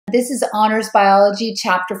This is Honors Biology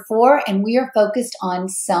Chapter 4, and we are focused on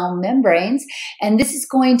cell membranes. And this is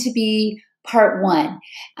going to be part 1.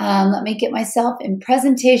 Let me get myself in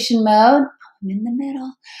presentation mode. I'm in the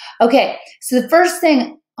middle. Okay, so the first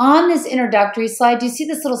thing on this introductory slide, do you see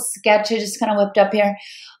this little sketch I just kind of whipped up here?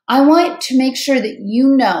 I want to make sure that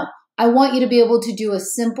you know, I want you to be able to do a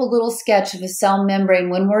simple little sketch of a cell membrane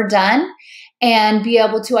when we're done and be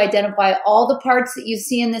able to identify all the parts that you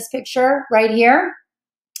see in this picture right here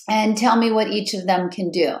and tell me what each of them can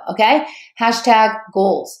do, okay? Hashtag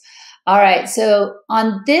goals. All right, so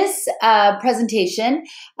on this presentation,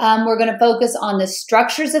 we're going to focus on the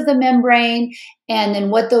structures of the membrane and then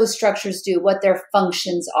what those structures do, what their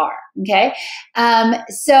functions are, okay? Down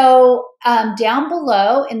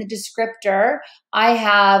below in the descriptor, I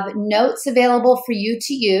have notes available for you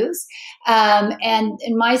to use. And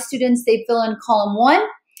my students, they fill in column 1.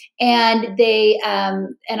 And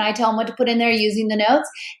I tell them what to put in there using the notes.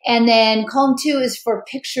 And then column 2 is for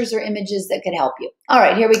pictures or images that could help you. All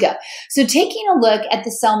right, here we go. So taking a look at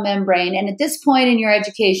the cell membrane, and at this point in your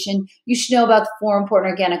education, you should know about the 4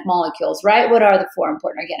 important organic molecules, right? What are the 4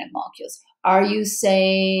 important organic molecules? Are you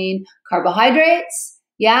saying carbohydrates?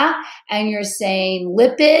 Yeah, and you're saying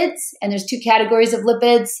lipids, and there's 2 categories of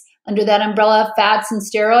lipids under that umbrella, fats and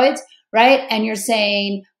steroids, right? And you're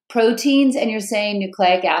saying proteins, and you're saying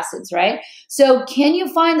nucleic acids, right? So can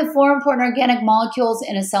you find the 4 important organic molecules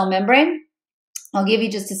in a cell membrane? I'll give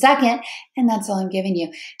you just a second, and that's all I'm giving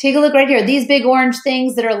you. Take a look right here. These big orange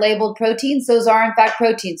things that are labeled proteins, those are in fact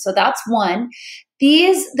proteins. So that's 1.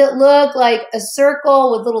 These that look like a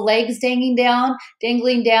circle with little legs dangling down,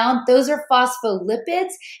 those are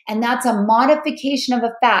phospholipids, and that's a modification of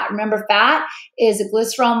a fat. Remember, fat is a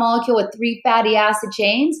glycerol molecule with 3 fatty acid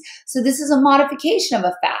chains. So this is a modification of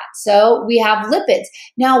a fat. So we have lipids.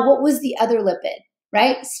 Now, what was the other lipid,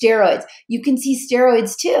 right? Steroids. You can see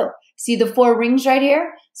steroids too. See the 4 rings right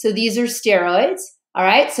here? So these are steroids, all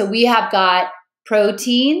right? So we have got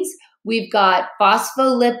proteins, we've got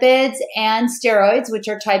phospholipids and steroids, which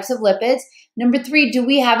are types of lipids. Number 3, do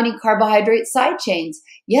we have any carbohydrate side chains?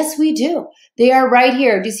 Yes, we do. They are right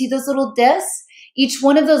here. Do you see those little discs? Each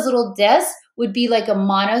one of those little discs would be like a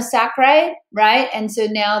monosaccharide, right? And so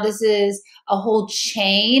now this is a whole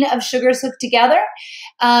chain of sugars hooked together.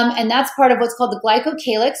 And that's part of what's called the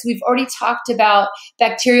glycocalyx. We've already talked about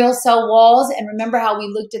bacterial cell walls, and remember how we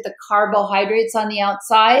looked at the carbohydrates on the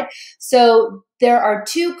outside. So there are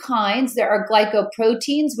 2 kinds. There are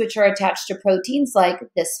glycoproteins, which are attached to proteins like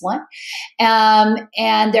this one.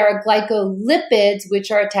 And there are glycolipids,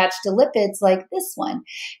 which are attached to lipids like this one.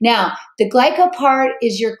 Now, the glyco part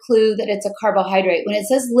is your clue that it's a carbohydrate. When it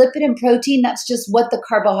says lipid and protein, that's just what the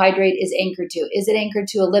carbohydrate is anchored to. Is it anchored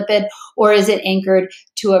to a lipid or is it anchored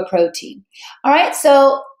to a protein? All right,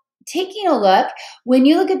 so taking a look, when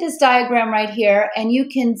you look at this diagram right here and you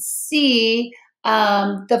can see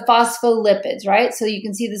the phospholipids, right? So you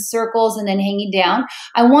can see the circles and then hanging down.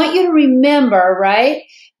 I want you to remember, right,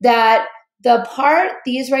 that the part,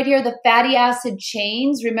 these right here, the fatty acid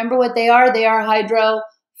chains, remember what they are? They are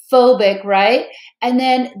hydrophobic, right? And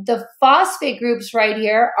then the phosphate groups right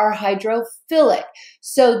here are hydrophilic.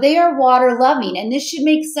 So they are water loving. And this should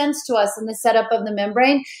make sense to us in the setup of the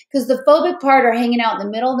membrane because the phobic part are hanging out in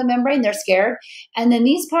the middle of the membrane. They're scared. And then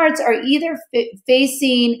these parts are either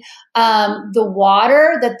facing the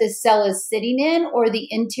water that the cell is sitting in or the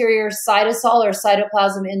interior cytosol or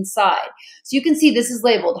cytoplasm inside. So you can see this is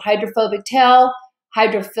labeled hydrophobic tail,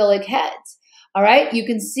 hydrophilic heads. All right, you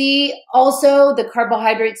can see also the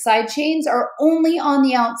carbohydrate side chains are only on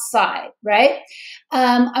the outside, right?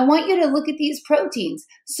 I want you to look at these proteins.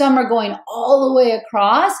 Some are going all the way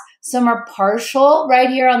across. Some are partial right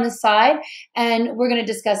here on the side. And we're going to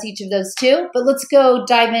discuss each of those too. But let's go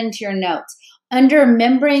dive into your notes. Under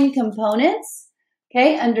membrane components,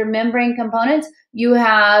 okay, under membrane components, you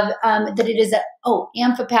have that it is a,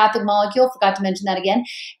 amphipathic molecule. Forgot to mention that again.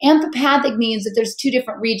 Amphipathic means that there's 2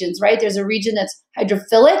 different regions, right? There's a region that's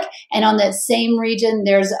hydrophilic, and on that same region,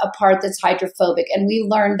 there's a part that's hydrophobic. And we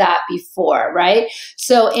learned that before, right?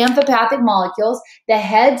 So amphipathic molecules, the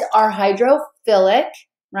heads are hydrophilic,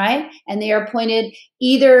 right? And they are pointed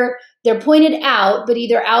they're pointed out, but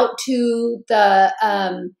either out to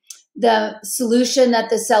the solution that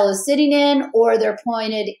the cell is sitting in, or they're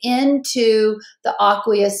pointed into the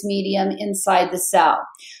aqueous medium inside the cell.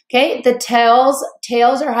 Okay, the tails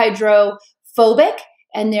are hydrophobic,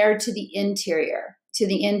 and they're to the interior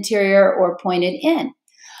or pointed in.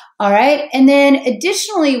 All right, and then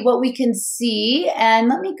additionally, what we can see, and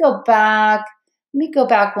let me go back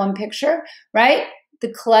one picture, right?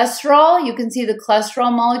 The cholesterol, you can see the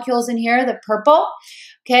cholesterol molecules in here, the purple.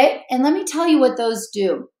 Okay, and let me tell you what those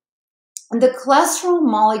do. the cholesterol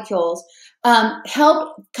molecules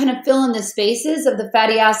help kind of fill in the spaces of the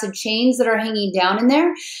fatty acid chains that are hanging down in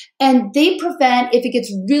there. And they prevent, if it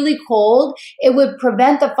gets really cold, it would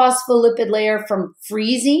prevent the phospholipid layer from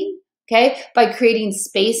freezing, okay, by creating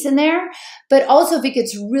space in there. But also if it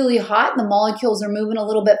gets really hot and the molecules are moving a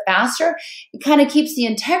little bit faster, it kind of keeps the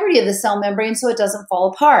integrity of the cell membrane so it doesn't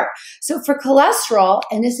fall apart. So for cholesterol,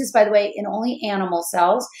 and this is, by the way, in only animal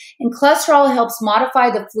cells, and cholesterol helps modify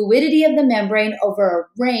the fluidity of the membrane over a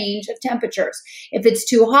range of temperatures. If it's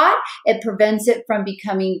too hot, it prevents it from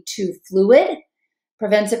becoming too fluid.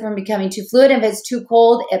 If it's too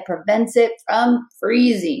cold, it prevents it from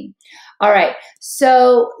freezing. All right,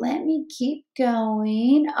 so let me keep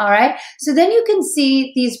going. All right, so then you can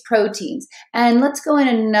see these proteins. And let's go in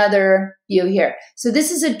another view here. So this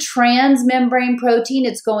is a transmembrane protein.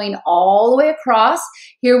 It's going all the way across.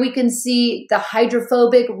 Here we can see the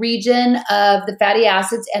hydrophobic region of the fatty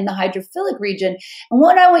acids and the hydrophilic region. And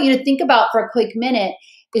what I want you to think about for a quick minute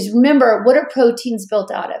is, remember, what are proteins built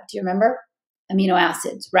out of? Do you remember? Amino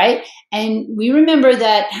acids, right? And we remember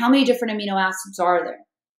that how many different amino acids are there?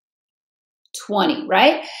 20,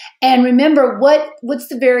 right? And remember, what's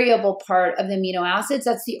the variable part of the amino acids?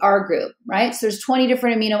 That's the R group, right? So there's 20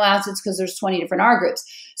 different amino acids because there's 20 different R groups.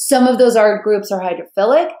 Some of those R groups are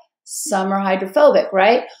hydrophilic, some are hydrophobic,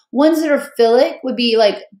 right? Ones that are philic would be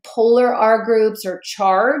like polar R groups or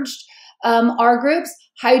charged R groups.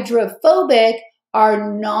 Hydrophobic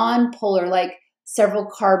are non-polar, like several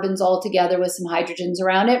carbons all together with some hydrogens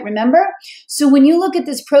around it, remember? So when you look at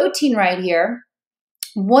this protein right here,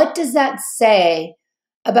 what does that say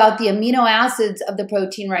about the amino acids of the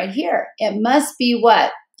protein right here? It must be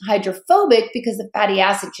what? Hydrophobic, because the fatty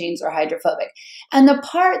acid chains are hydrophobic. And the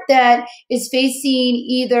part that is facing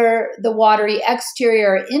either the watery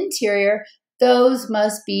exterior or interior, those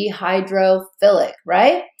must be hydrophilic,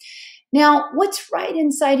 right? Now, what's right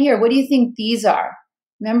inside here? What do you think these are?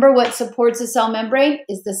 Remember, what supports the cell membrane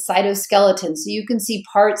is the cytoskeleton. So you can see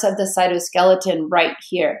parts of the cytoskeleton right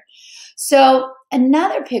here. So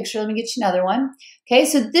another picture, let me get you another one. Okay,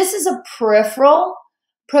 so this is a peripheral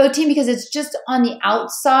protein because it's just on the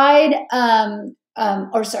outside,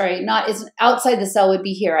 it's outside the cell would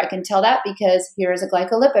be here. I can tell that because here is a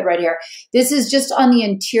glycolipid right here. This is just on the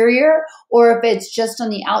interior, or if it's just on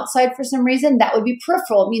the outside for some reason, that would be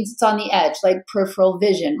peripheral. It means it's on the edge, like peripheral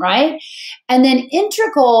vision, right? And then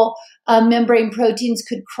integral membrane proteins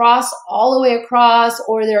could cross all the way across,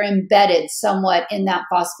 or they're embedded somewhat in that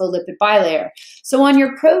phospholipid bilayer. So on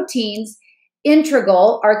your proteins,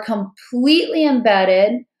 integral are completely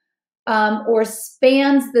embedded or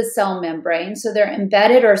spans the cell membrane. So they're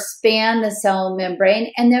embedded or span the cell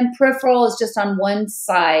membrane. And then peripheral is just on one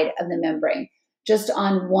side of the membrane, just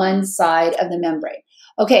on one side of the membrane.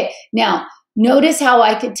 Okay, now notice how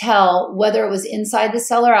I could tell whether it was inside the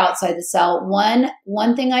cell or outside the cell.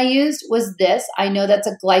 One thing I used was this. I know that's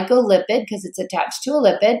a glycolipid because it's attached to a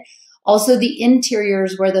lipid. Also, the interior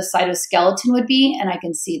is where the cytoskeleton would be, and I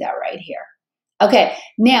can see that right here. Okay,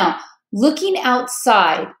 now, looking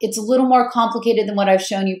outside, it's a little more complicated than what I've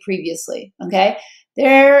shown you previously, okay?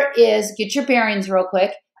 There is, get your bearings real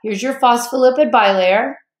quick. Here's your phospholipid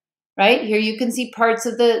bilayer, right? Here you can see parts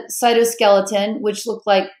of the cytoskeleton, which look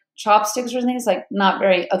like chopsticks or things, like not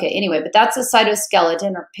very, okay, anyway, but that's a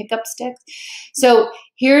cytoskeleton or pickup sticks. So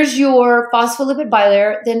here's your phospholipid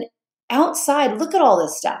bilayer. Then outside, look at all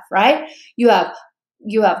this stuff, right? You have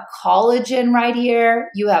collagen right here.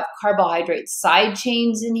 You have carbohydrate side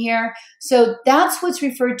chains in here. So that's what's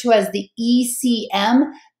referred to as the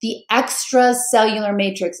ECM, the extracellular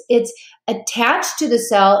matrix. It's attached to the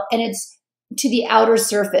cell and it's to the outer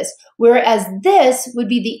surface, whereas this would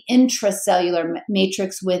be the intracellular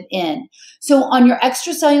matrix within. So on your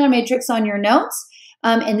extracellular matrix on your notes,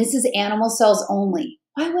 and this is animal cells only.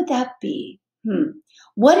 Why would that be?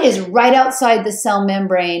 What is right outside the cell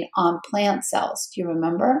membrane on plant cells? Do you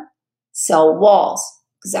remember? Cell walls.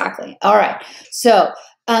 Exactly. All right. So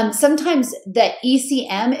sometimes the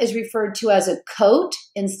ECM is referred to as a coat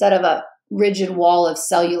instead of a rigid wall of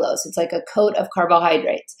cellulose. It's like a coat of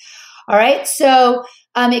carbohydrates. All right. So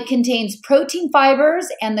it contains protein fibers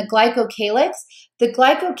and the glycocalyx. The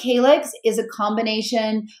glycocalyx is a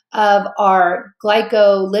combination of our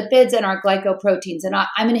glycolipids and our glycoproteins. And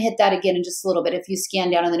I'm going to hit that again in just a little bit. If you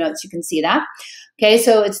scan down in the notes, you can see that. Okay,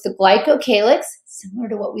 so it's the glycocalyx, similar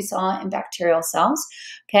to what we saw in bacterial cells.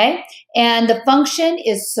 Okay, and the function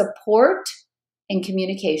is support and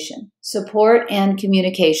communication. Support and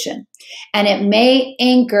communication. And it may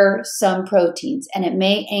anchor some proteins,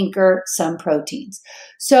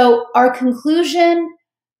 So our conclusion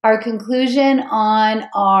on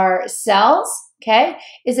our cells, okay,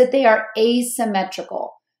 is that they are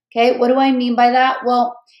asymmetrical. Okay, what do I mean by that?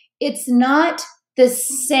 Well, it's not the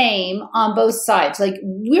same on both sides. Like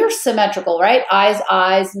we're symmetrical, right?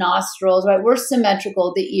 Eyes, nostrils, right? We're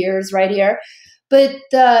symmetrical, the ears right here. But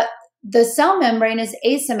the cell membrane is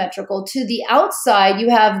asymmetrical. To the outside, you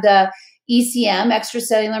have the ECM,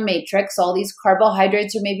 extracellular matrix, all these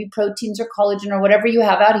carbohydrates or maybe proteins or collagen or whatever you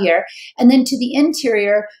have out here. And then to the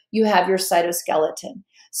interior, you have your cytoskeleton.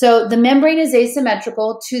 So the membrane is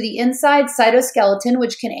asymmetrical. To the inside, cytoskeleton,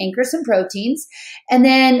 which can anchor some proteins. And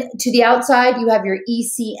then to the outside, you have your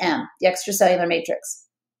ECM, the extracellular matrix.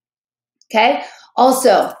 Okay?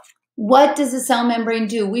 Also, what does the cell membrane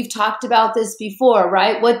do? We've talked about this before,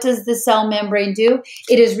 right? What does the cell membrane do?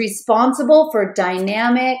 It is responsible for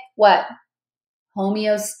dynamic, what?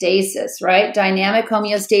 Homeostasis, right? Dynamic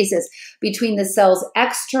homeostasis between the cell's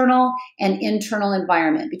external and internal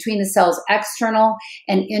environment, between the cell's external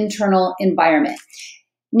and internal environment.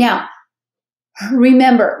 Now,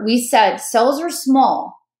 remember, we said cells are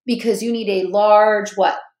small because you need a large,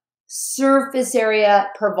 what? Surface area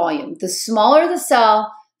per volume. The smaller the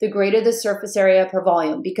cell, the greater the surface area per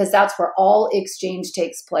volume, because that's where all exchange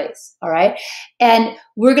takes place, all right? And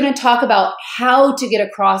we're gonna talk about how to get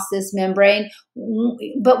across this membrane,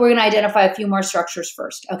 but we're gonna identify a few more structures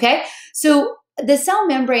first, okay? So the cell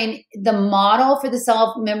membrane, the model for the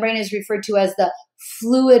cell membrane is referred to as the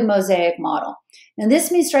fluid mosaic model. Now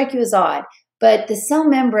this may strike you as odd, but the cell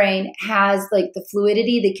membrane has like the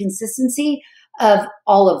fluidity, the consistency of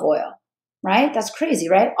olive oil. Right? That's crazy,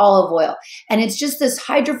 right? Olive oil. And it's just this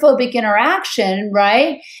hydrophobic interaction,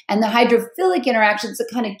 right? And the hydrophilic interactions that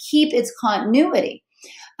kind of keep its continuity.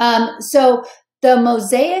 So the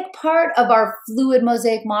mosaic part of our fluid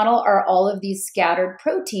mosaic model are all of these scattered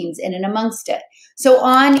proteins in and amongst it. So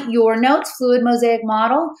on your notes, fluid mosaic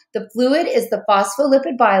model, the fluid is the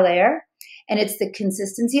phospholipid bilayer, and it's the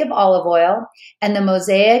consistency of olive oil, and the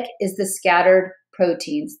mosaic is the scattered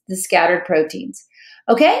proteins,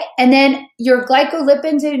 Okay, and then your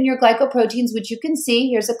glycolipids and your glycoproteins, which you can see,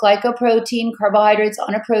 here's a glycoprotein, carbohydrates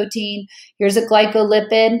on a protein. Here's a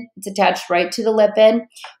glycolipid, it's attached right to the lipid,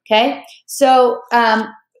 okay? So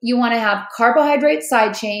you wanna have carbohydrate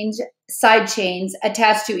side chains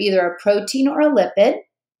attached to either a protein or a lipid.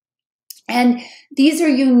 And these are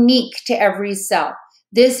unique to every cell.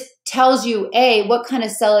 This tells you, A, what kind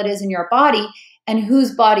of cell it is in your body, and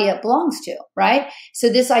whose body it belongs to, right? So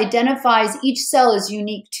this identifies each cell is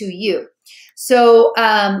unique to you. So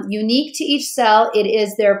unique to each cell, it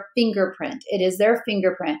is their fingerprint. It is their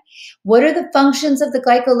fingerprint. What are the functions of the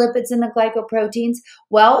glycolipids and the glycoproteins?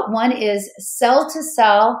 Well, one is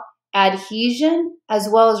cell-to-cell adhesion as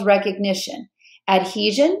well as recognition.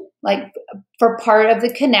 Adhesion, like for part of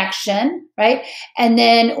the connection, right? And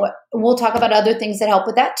then we'll talk about other things that help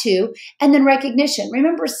with that too. And then recognition.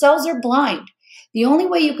 Remember, cells are blind. The only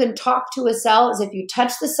way you can talk to a cell is if you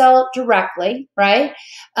touch the cell directly, right?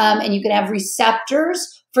 And you can have receptors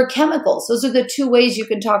for chemicals. Those are the two ways you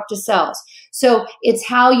can talk to cells. So it's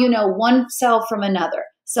how you know one cell from another.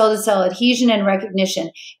 Cell-to-cell adhesion and recognition.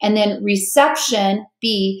 And then reception,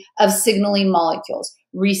 B, of signaling molecules.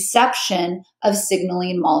 Reception of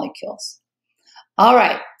signaling molecules. All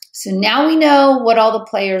right, so now we know what all the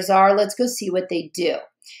players are. Let's go see what they do.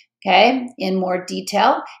 Okay, in more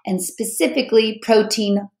detail, and specifically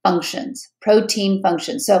protein functions. Protein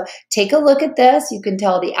functions. So take a look at this. You can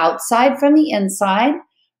tell the outside from the inside,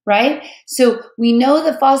 right? So we know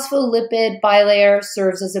the phospholipid bilayer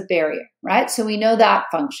serves as a barrier, right? So we know that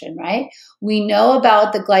function, right? We know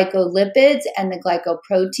about the glycolipids and the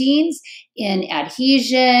glycoproteins in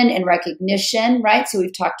adhesion and recognition, right? So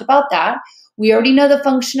we've talked about that. We already know the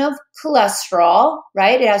function of cholesterol,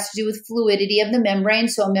 right? It has to do with fluidity of the membrane,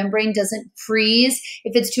 so a membrane doesn't freeze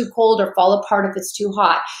if it's too cold or fall apart if it's too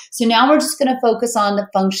hot. So now we're just going to focus on the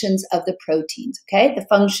functions of the proteins, okay? The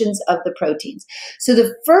functions of the proteins. So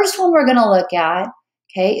the first one we're going to look at,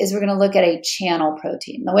 okay, is we're going to look at a channel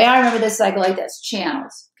protein. The way I remember this is I go like this,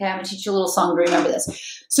 channels. Okay, I'm going to teach you a little song to remember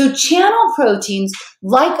this. So channel proteins,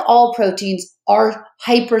 like all proteins, are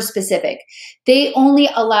hyperspecific. They only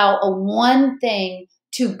allow a one thing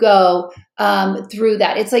to go through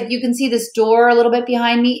that. It's like you can see this door a little bit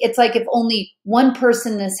behind me. It's like if only one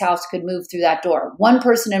person in this house could move through that door. One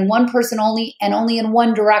person and one person only, and only in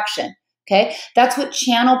one direction. Okay, that's what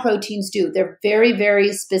channel proteins do. They're very,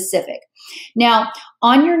 very specific. Now,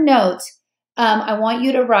 on your notes, I want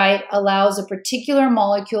you to write allows a particular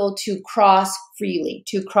molecule to cross freely,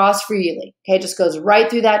 Okay, it just goes right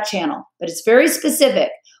through that channel, but it's very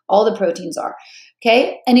specific. All the proteins are.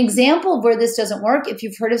 Okay, an example of where this doesn't work, if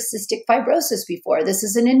you've heard of cystic fibrosis before, this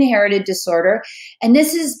is an inherited disorder. And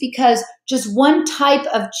this is because just one type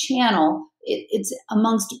of channel, it's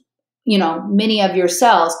amongst, many of your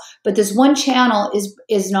cells, but this one channel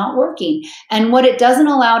is not working. And what it doesn't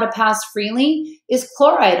allow to pass freely is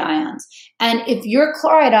chloride ions. And if your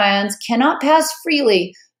chloride ions cannot pass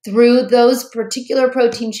freely through those particular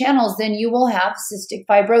protein channels, then you will have cystic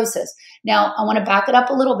fibrosis. Now, I want to back it up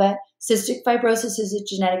a little bit. Cystic fibrosis is a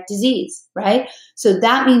genetic disease, right? So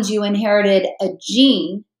that means you inherited a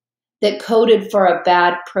gene that coded for a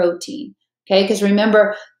bad protein, okay? Because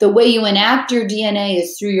remember, the way you enact your DNA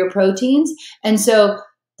is through your proteins. And so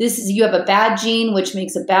you have a bad gene, which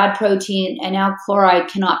makes a bad protein, and now chloride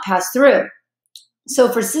cannot pass through. So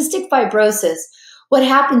for cystic fibrosis, what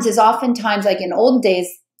happens is oftentimes, like in old days,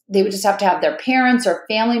 they would just have to have their parents or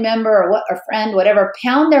family member or friend, whatever,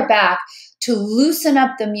 pound their back to loosen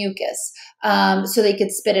up the mucus so they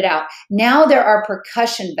could spit it out. Now there are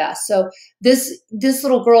percussion vests. So this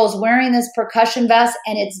little girl is wearing this percussion vest,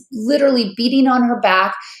 and it's literally beating on her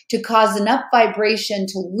back to cause enough vibration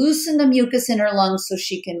to loosen the mucus in her lungs so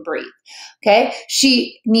she can breathe. Okay,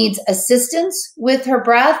 she needs assistance with her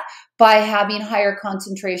breath by having higher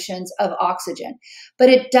concentrations of oxygen. But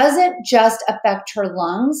it doesn't just affect her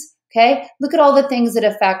lungs, okay? Look at all the things it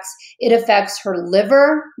affects. It affects her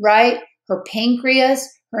liver, right? Her pancreas,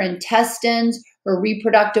 her intestines, her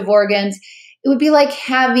reproductive organs. It would be like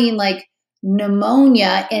having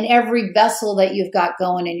pneumonia in every vessel that you've got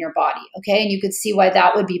going in your body, okay? And you could see why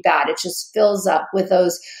that would be bad. It just fills up with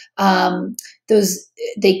those,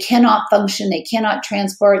 they cannot function, they cannot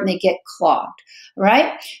transport, and they get clogged,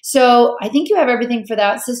 right? So I think you have everything for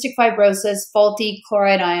that. Cystic fibrosis, faulty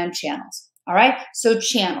chloride ion channels, all right? So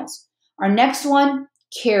channels. Our next one,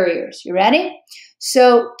 carriers. You ready?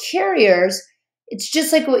 So carriers, it's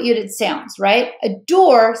just like what it sounds, right? A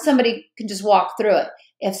door, somebody can just walk through it.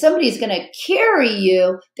 If somebody's going to carry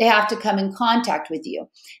you, they have to come in contact with you.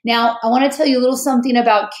 Now, I want to tell you a little something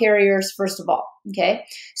about carriers, first of all, okay?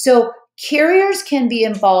 So carriers can be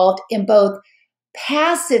involved in both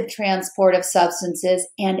passive transport of substances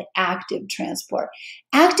and active transport.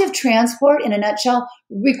 Active transport, in a nutshell,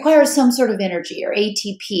 requires some sort of energy or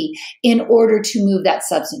ATP in order to move that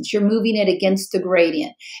substance. You're moving it against the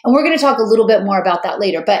gradient. And we're going to talk a little bit more about that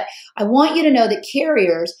later. But I want you to know that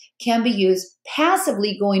carriers can be used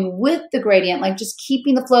passively, going with the gradient, like just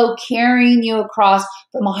keeping the flow, carrying you across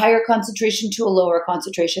from a higher concentration to a lower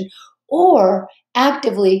concentration, or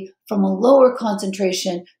actively from a lower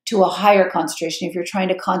concentration to a higher concentration if you're trying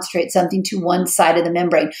to concentrate something to one side of the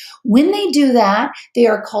membrane. When they do that, they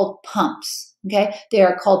are called pumps, okay? They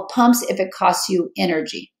are called pumps if it costs you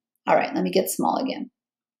energy. All right, let me get small again.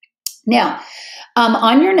 Now,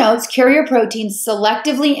 on your notes, carrier proteins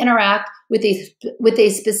selectively interact with a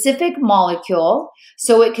specific molecule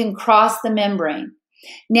so it can cross the membrane.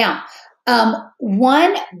 Now,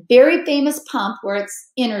 one very famous pump where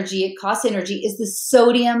it's energy, it costs energy, is the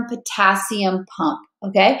sodium-potassium pump,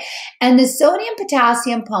 okay? And the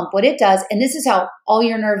sodium-potassium pump, what it does, and this is how all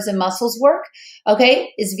your nerves and muscles work,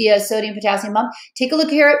 okay, is via sodium-potassium pump. Take a look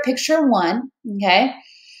here at picture 1, okay?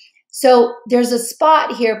 So there's a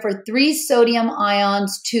spot here for 3 sodium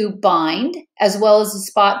ions to bind, as well as a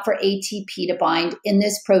spot for ATP to bind in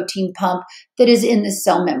this protein pump that is in the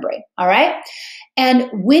cell membrane, all right? And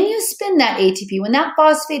when you spin that ATP, when that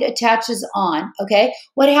phosphate attaches on, okay,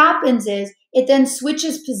 what happens is it then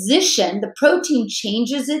switches position. The protein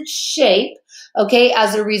changes its shape, okay,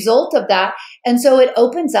 as a result of that. And so it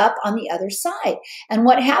opens up on the other side. And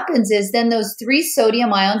what happens is then those 3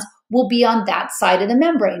 sodium ions will be on that side of the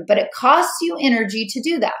membrane, but it costs you energy to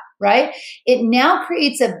do that, right? It now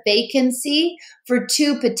creates a vacancy for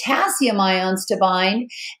 2 potassium ions to bind,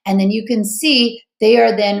 and then you can see they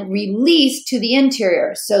are then released to the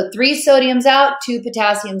interior. So 3 sodiums out, 2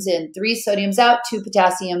 potassiums in, 3 sodiums out, 2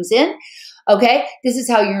 potassiums in. Okay, this is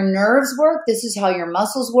how your nerves work. This is how your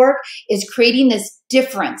muscles work, is creating this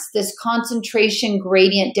difference, this concentration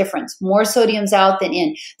gradient difference, more sodiums out than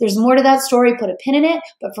in. There's more to that story, put a pin in it,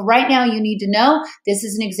 but for right now, you need to know this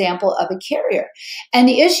is an example of a carrier. And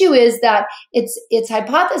the issue is that it's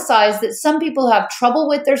hypothesized that some people have trouble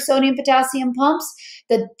with their sodium-potassium pumps,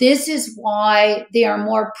 that this is why they are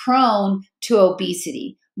more prone to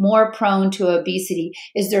obesity. More prone to obesity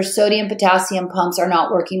is their sodium-potassium pumps are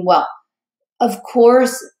not working well. Of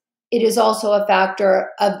course, it is also a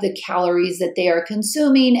factor of the calories that they are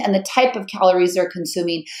consuming and the type of calories they're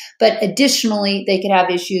consuming. But additionally, they could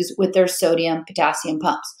have issues with their sodium-potassium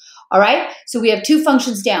pumps. All right, so we have 2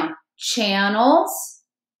 functions down: channels,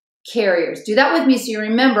 carriers. Do that with me so you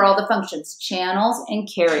remember all the functions: channels and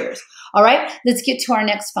carriers. All right, let's get to our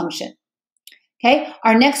next function. Okay,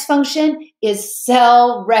 our next function is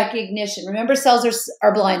cell recognition. Remember, cells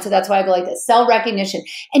are blind, so that's why I go like this, cell recognition.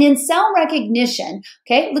 And in cell recognition,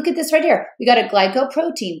 okay, look at this right here. We got a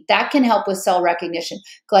glycoprotein. That can help with cell recognition.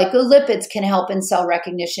 Glycolipids can help in cell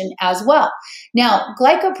recognition as well. Now,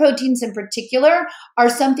 glycoproteins in particular are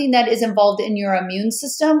something that is involved in your immune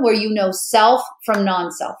system where you know self from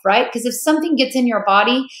non-self, right? Because if something gets in your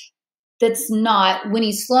body that's not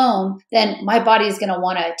Winnie Sloan, then my body is going to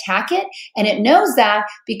want to attack it. And it knows that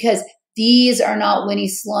because these are not Winnie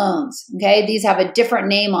Sloans, okay? These have a different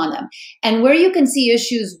name on them. And where you can see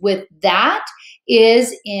issues with that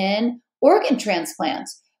is in organ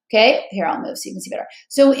transplants, okay? Here, I'll move so you can see better.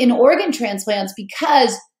 So in organ transplants,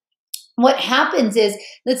 because what happens is,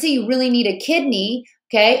 let's say you really need a kidney,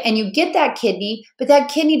 okay, and you get that kidney, but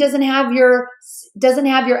that kidney doesn't have your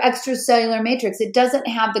extracellular matrix. It doesn't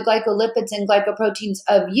have the glycolipids and glycoproteins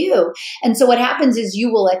of you. And so what happens is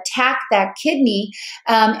you will attack that kidney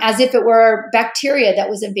as if it were bacteria that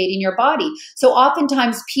was invading your body. So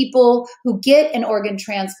oftentimes people who get an organ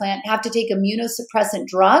transplant have to take immunosuppressant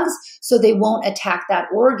drugs so they won't attack that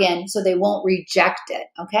organ, so they won't reject it,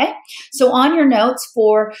 okay? So on your notes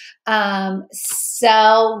for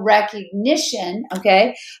cell recognition, okay,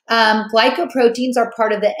 glycoproteins are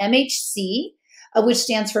part of the MHC, which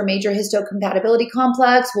stands for major histocompatibility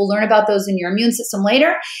complex. We'll learn about those in your immune system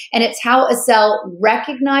later. And it's how a cell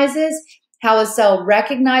recognizes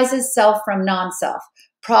self from non-self.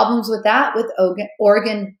 Problems with that with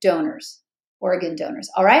organ donors.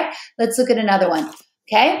 All right, let's look at another one.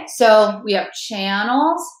 Okay, so we have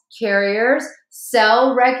channels, carriers,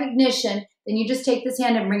 cell recognition. Then you just take this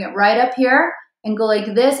hand and bring it right up here and go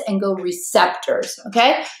like this and go receptors,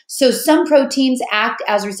 okay? So some proteins act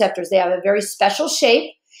as receptors. They have a very special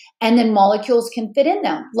shape and then molecules can fit in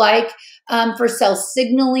them. Like for cell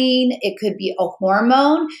signaling, it could be a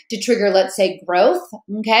hormone to trigger, let's say, growth,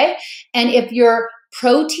 okay? And if your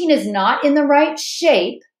protein is not in the right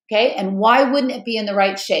shape, okay, and why wouldn't it be in the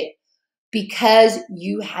right shape? Because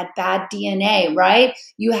you had bad DNA, right?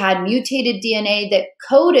 You had mutated DNA that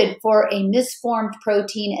coded for a misformed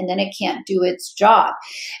protein and then it can't do its job.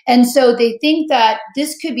 And so they think that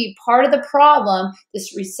this could be part of the problem,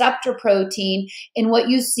 this receptor protein, in what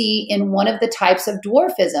you see in one of the types of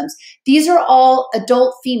dwarfisms. These are all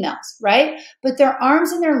adult females, right? But their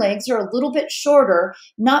arms and their legs are a little bit shorter,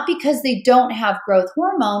 not because they don't have growth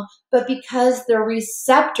hormone, but because their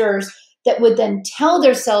receptors that would then tell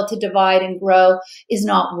their cell to divide and grow is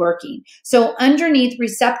not working. So underneath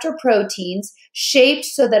receptor proteins shaped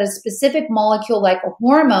so that a specific molecule like a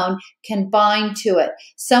hormone can bind to it.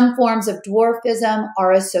 Some forms of dwarfism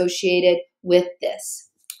are associated with this.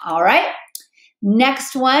 All right,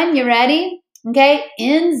 next one, you ready? Okay,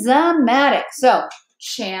 enzymatic. So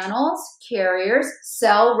channels, carriers,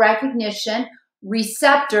 cell recognition,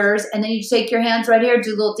 receptors, and then you take your hands right here,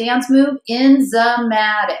 do a little dance move,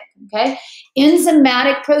 enzymatic, okay?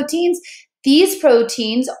 Enzymatic proteins, these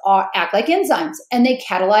proteins act like enzymes and they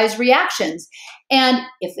catalyze reactions. And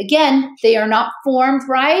if, again, they are not formed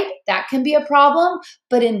right, that can be a problem.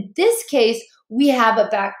 But in this case, we have a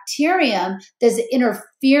bacterium that's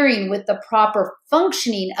interfering with the proper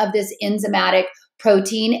functioning of this enzymatic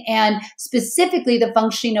protein and specifically the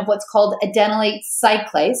functioning of what's called adenylate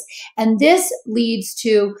cyclase. And this leads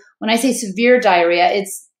to, when I say severe diarrhea,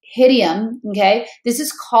 it's hidium, okay? This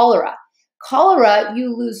is cholera. Cholera,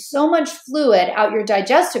 you lose so much fluid out your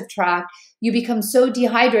digestive tract, you become so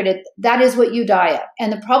dehydrated, that is what you die of.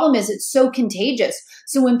 And the problem is it's so contagious.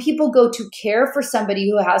 So when people go to care for somebody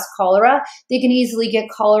who has cholera, they can easily get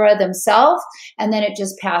cholera themselves, and then it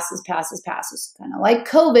just passes. Kind of like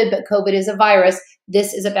COVID, but COVID is a virus.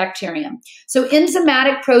 This is a bacterium. So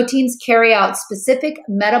enzymatic proteins carry out specific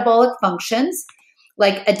metabolic functions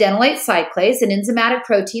like adenylate cyclase and enzymatic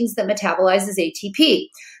proteins that metabolizes ATP.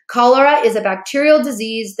 Cholera is a bacterial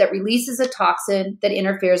disease that releases a toxin that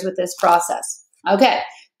interferes with this process. Okay,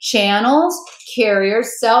 channels,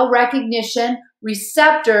 carriers, cell recognition,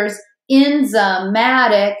 receptors,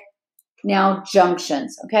 enzymatic, now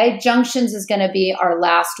junctions. Okay, junctions is going to be our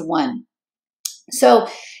last one. So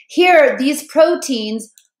here, these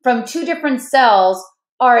proteins from two different cells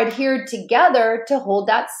are adhered together to hold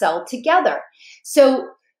that cell together. So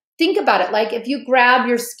think about it. Like if you grab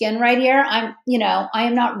your skin right here, I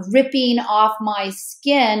am not ripping off my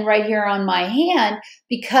skin right here on my hand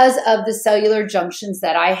because of the cellular junctions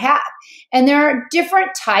that I have. And there are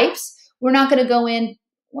different types. We're not going to go in.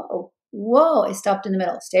 Whoa, I stopped in the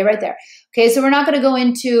middle. Stay right there. Okay, so we're not going to go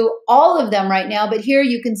into all of them right now, but here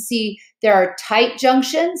you can see there are tight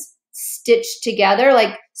junctions stitched together,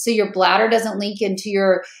 like so your bladder doesn't leak into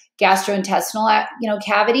your gastrointestinal,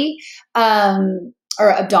 cavity,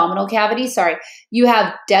 or abdominal cavity, sorry. You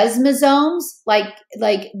have desmosomes, like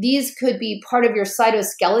these could be part of your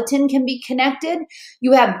cytoskeleton can be connected.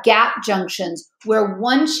 You have gap junctions where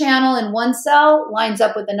one channel in one cell lines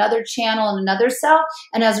up with another channel in another cell.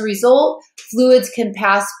 And as a result, fluids can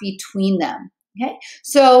pass between them. Okay,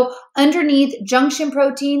 so underneath, junction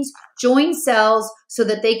proteins join cells so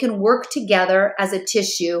that they can work together as a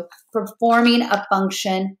tissue, performing a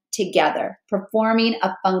function together,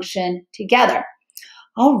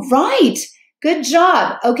 All right, good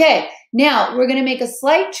job. Okay, now we're going to make a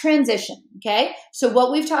slight transition. Okay, so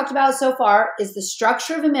what we've talked about so far is the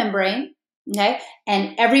structure of a membrane, okay,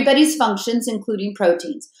 and everybody's functions, including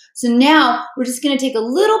proteins. So now we're just going to take a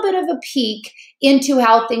little bit of a peek into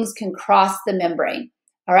how things can cross the membrane.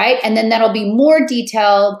 All right, and then that'll be more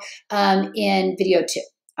detailed in video 2.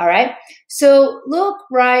 All right, so look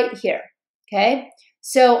right here. Okay,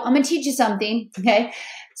 so I'm going to teach you something. Okay,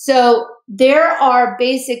 so there are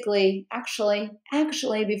basically, actually,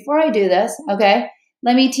 before I do this, okay,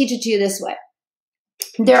 let me teach it to you this way.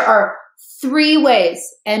 There are 3 ways,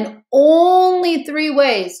 and only 3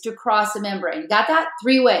 ways to cross a membrane. You got that?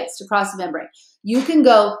 3 ways to cross a membrane. You can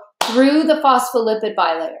go through the phospholipid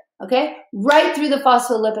bilayer, okay? Right through the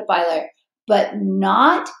phospholipid bilayer, but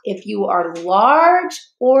not if you are large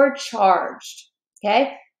or charged,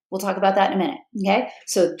 okay? We'll talk about that in a minute, okay?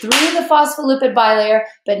 So through the phospholipid bilayer,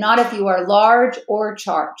 but not if you are large or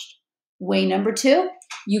charged. Way number 2,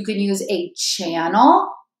 you can use a channel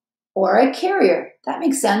or a carrier. That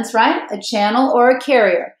makes sense, right? A channel or a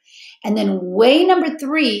carrier. And then way number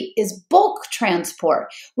 3 is bulk transport,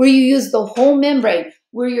 where you use the whole membrane,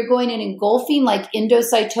 where you're going and engulfing like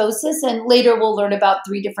endocytosis, and later we'll learn about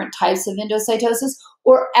 3 different types of endocytosis,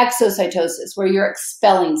 or exocytosis, where you're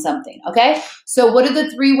expelling something, okay? So what are the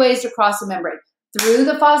 3 ways to cross a membrane? Through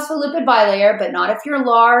the phospholipid bilayer, but not if you're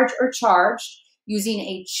large or charged, using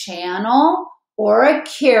a channel or a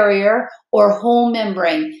carrier or whole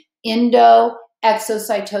membrane,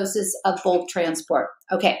 exocytosis of bulk transport.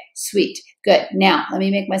 Okay, sweet, good. Now, let me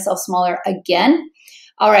make myself smaller again.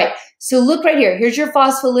 All right, so look right here. Here's your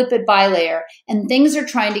phospholipid bilayer, and things are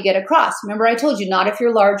trying to get across. Remember, I told you, not if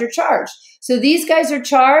you're large or charged. So these guys are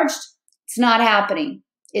charged. It's not happening.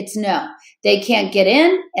 It's no. They can't get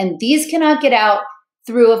in, and these cannot get out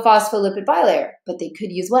through a phospholipid bilayer, but they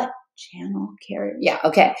could use what? Channel, carrier. Yeah,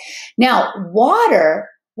 okay. Now,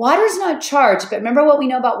 water's not charged, but remember what we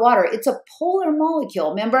know about water. It's a polar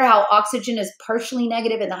molecule. Remember how oxygen is partially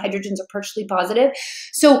negative and the hydrogens are partially positive?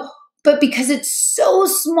 So, but because it's so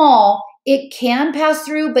small, it can pass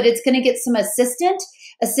through, but it's going to get some assistance,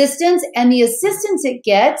 and the assistance it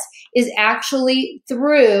gets is actually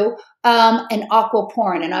through an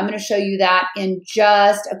aquaporin, and I'm going to show you that in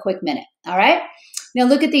just a quick minute. All right? Now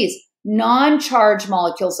look at these non-charged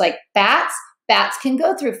molecules like fats. Fats can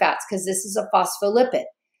go through fats because this is a phospholipid.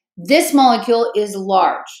 This molecule is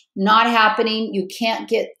large, not happening. You can't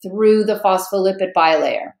get through the phospholipid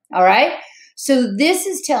bilayer, all right? So this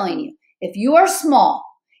is telling you, if you are small,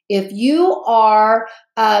 if you are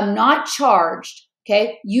not charged,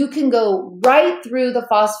 okay, you can go right through the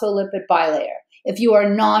phospholipid bilayer. If you are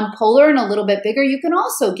non-polar and a little bit bigger, you can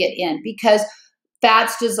also get in because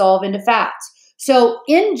fats dissolve into fats. So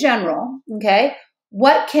in general, okay,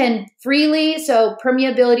 what can freely, so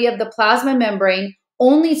permeability of the plasma membrane,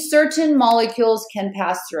 only certain molecules can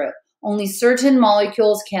pass through. Only certain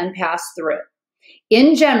molecules can pass through.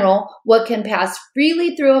 In general, what can pass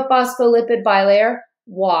freely through a phospholipid bilayer?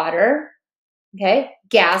 Water, okay?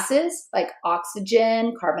 Gases like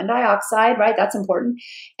oxygen, carbon dioxide, right? That's important.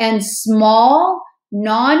 And small,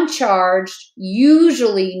 non-charged,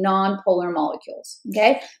 usually non-polar molecules,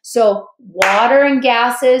 okay? So water and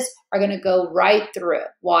gases are going to go right through.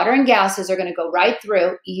 Water and gases are going to go right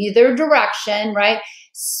through either direction, right?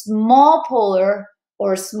 Small polar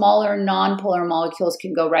or smaller non-polar molecules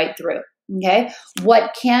can go right through, okay?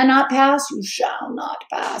 What cannot pass, you shall not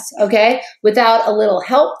pass, okay? Without a little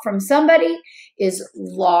help from somebody is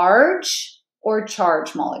large or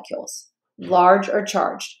charged molecules, large or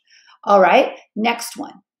charged. All right, next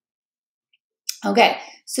one. Okay,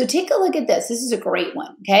 so take a look at this. This is a great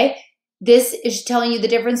one, okay? This is telling you the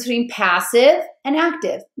difference between passive and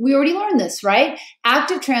active. We already learned this, right?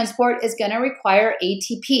 Active transport is going to require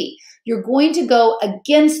ATP. You're going to go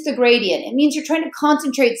against the gradient. It means you're trying to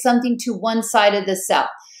concentrate something to one side of the cell.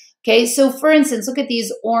 Okay, so for instance, look at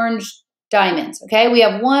these orange diamonds, okay? We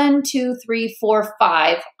have 1, 2, 3, 4,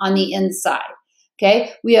 5 on the inside.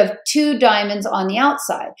 Okay, we have 2 diamonds on the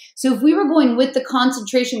outside. So if we were going with the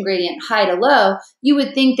concentration gradient high to low, you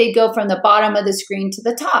would think they'd go from the bottom of the screen to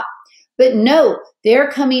the top. But no,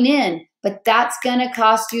 they're coming in, but that's going to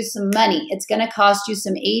cost you some money. It's going to cost you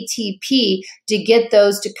some ATP to get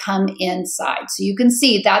those to come inside. So you can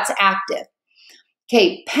see that's active.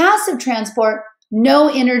 Okay, passive transport, no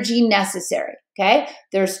energy necessary. Okay,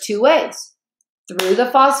 there's two ways: through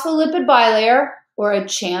the phospholipid bilayer or a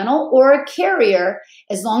channel or a carrier,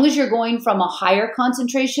 as long as you're going from a higher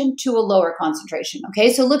concentration to a lower concentration.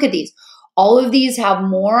 Okay, so look at these. All of these have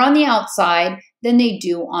more on the outside than they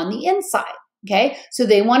do on the inside. Okay, so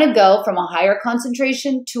they want to go from a higher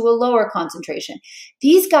concentration to a lower concentration.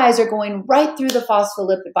 These guys are going right through the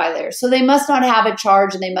phospholipid bilayer, so they must not have a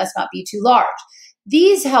charge and they must not be too large.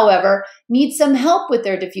 These, however, need some help with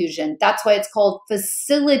their diffusion. That's why it's called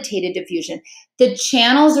facilitated diffusion. The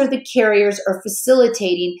channels or the carriers are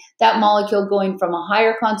facilitating that molecule going from a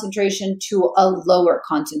higher concentration to a lower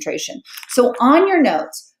concentration. So on your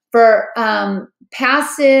notes, for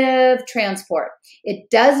passive transport, it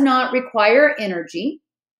does not require energy.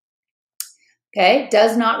 Okay,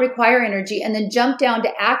 does not require energy. And then jump down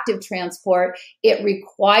to active transport, it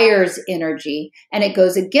requires energy, and it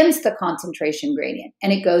goes against the concentration gradient,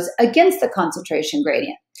 and it goes against the concentration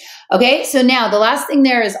gradient. Okay, so now the last thing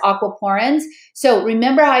there is aquaporins. So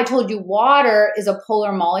remember how I told you water is a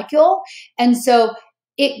polar molecule, and so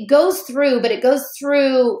it goes through, but it goes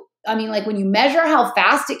through, I mean, like when you measure how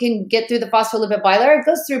fast it can get through the phospholipid bilayer, it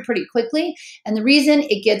goes through pretty quickly. And the reason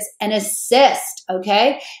it gets an assist,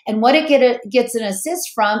 okay? And what it gets an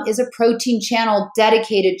assist from is a protein channel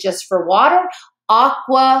dedicated just for water,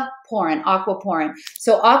 aquaporin.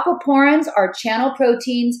 So aquaporins are channel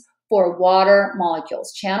proteins for water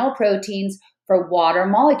molecules, channel proteins for water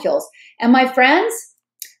molecules. And my friends,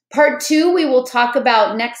 Part 2, we will talk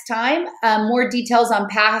about next time, more details on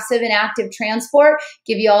passive and active transport,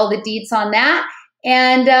 give you all the deets on that.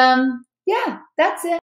 And yeah, that's it.